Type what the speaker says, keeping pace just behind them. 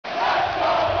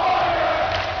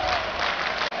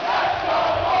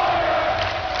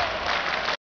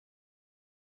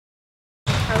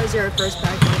was your first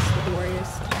practice with the Warriors?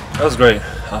 That was great.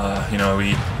 You know,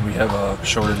 we have a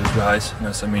shortage of guys, you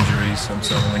know, some injuries,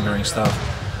 some lingering stuff.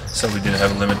 So we did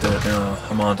have a limited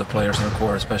amount of players on the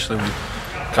court, especially with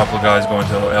a couple of guys going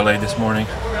to LA this morning.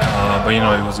 But you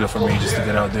know, it was good for me just to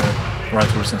get out there, run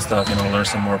through some stuff, you know, learn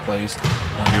some more plays,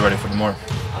 and be ready for tomorrow.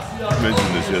 You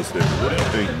mentioned this yesterday. What do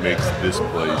you think makes this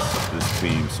place, this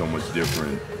team, so much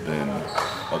different than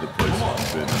other places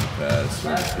you've been in the past, or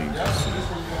the teams you've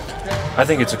seen? I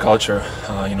think it's a culture,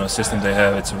 you know, system they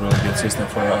have. It's a really good system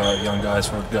for young guys,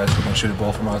 for guys who can shoot the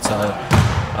ball from outside.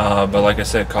 But like I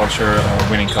said, culture,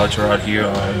 winning culture out here,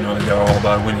 you know, they're all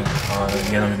about winning. At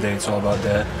the end of the day, it's all about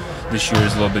that. This year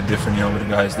is a little bit different, you know, with the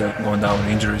guys that are going down with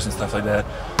injuries and stuff like that.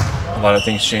 A lot of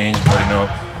things change, but you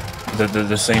know,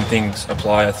 the same things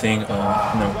apply. I think, you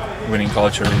know, winning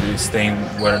culture is staying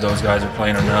whether those guys are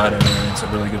playing or not. I mean, it's a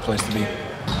really good place to be.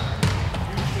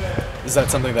 Is that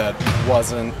something that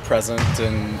wasn't present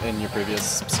in your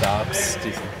previous stops, do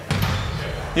you think?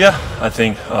 Yeah, I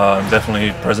think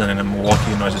definitely present in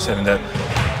Milwaukee, you know, just having that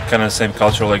kind of same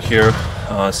culture like here,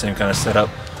 same kind of setup.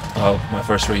 My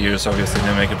first 3 years, obviously,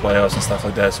 didn't make the playoffs and stuff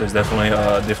like that, so it's definitely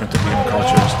different to be in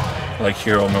cultures like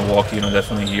here or Milwaukee, you know,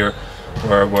 definitely here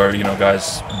where you know,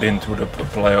 guys been through the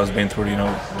playoffs, been through, you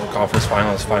know, conference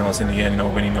finals in the end, you know,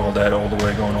 winning all that all the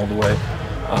way, going all the way.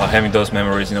 Having those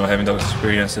memories, you know, having those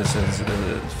experiences is,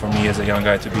 for me as a young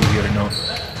guy to be here, you know,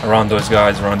 around those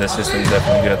guys, around that system is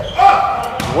definitely good.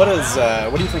 What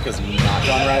do you think has not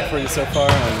gone right for you so far,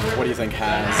 and what do you think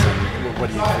has, and what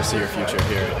do you foresee your future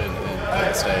here in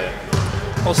Penn State?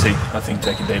 We'll see. I think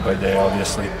take it day by day,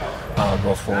 obviously.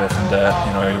 Go forward from that.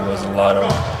 You know, it was a lot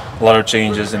of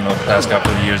changes in the past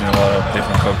couple of years, and a lot of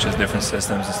different coaches, different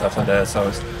systems and stuff like that. So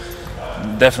it's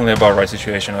definitely about the right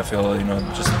situation. I feel, you know,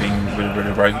 just being with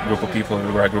the right group of people,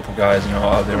 the right group of guys, you know,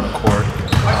 out there on the court,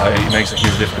 it makes a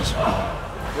huge difference.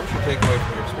 What did you take away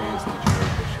from your experience in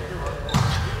Detroit this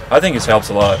year? I think it helps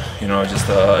a lot, you know, just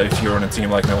if you're on a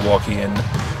team like Milwaukee and,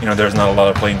 you know, there's not a lot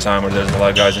of playing time or there's a lot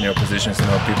of guys in your positions, you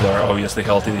know, people are obviously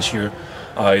healthy this year.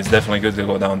 It's definitely good to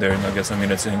go down there and, you know, get some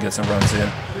minutes in, get some runs in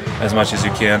as much as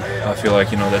you can. I feel like,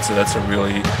 you know, that's a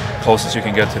really closest you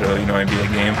can get to the, you know,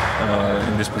 NBA game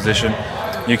in this position.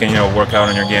 You can, you know, work out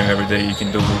on your game every day. You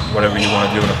can do whatever you want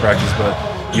to do in the practice, but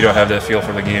you don't have that feel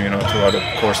for the game, you know, throughout the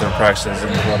course of the practices and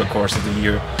throughout the course of the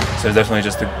year. So it's definitely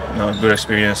just a, you know, good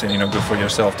experience and, you know, good for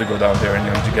yourself to go down there and,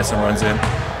 you know, to get some runs in.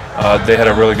 They had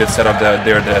a really good setup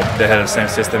there. That they had the same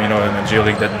system, you know, in the G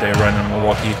League that they run in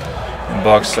Milwaukee and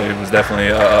Bucks. So it was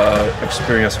definitely an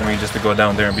experience for me just to go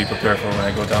down there and be prepared for when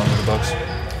I go down with the Bucks.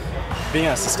 Being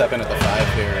asked to step in at the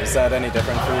 5 here, is that any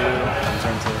different for you in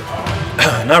terms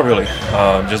of? Not really.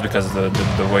 Just because of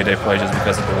the way they play, just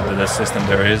because of the system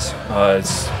there is.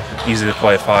 It's easy to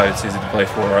play 5. It's easy to play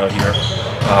 4 out here.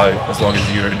 As long as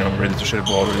you're, you know, ready to shoot the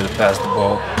ball, ready to pass the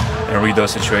ball, and read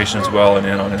those situations well, and,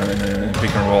 you know, and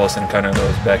pick and rolls and kind of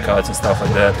those back cuts and stuff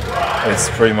like that. It's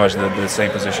pretty much the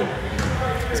same position.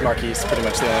 Is Marquese pretty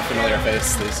much the only familiar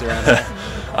face that you see around here?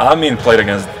 I mean, played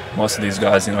against most of these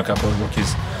guys, you know, a couple of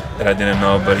rookies that I didn't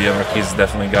know, but yeah, Marquese is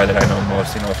definitely a guy that I know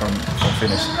most, you know, from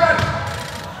Phoenix.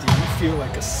 Do you feel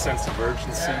like a sense of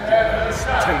urgency, given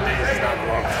that 10 days is not a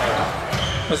long time?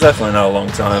 It's definitely not a long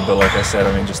time, but like I said,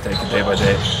 I mean, just take it day by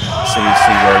day, see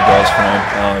where it goes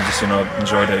from. Just, you know,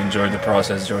 enjoy the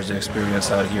process, enjoy the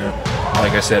experience out here.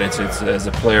 Like I said, it's as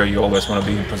a player, you always want to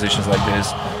be in positions like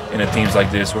this, in teams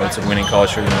like this, where it's a winning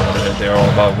culture. You know, they're all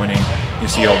about winning. You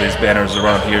see all these banners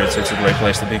around here. It's a great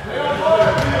place to be.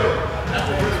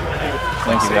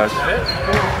 Thank you, guys.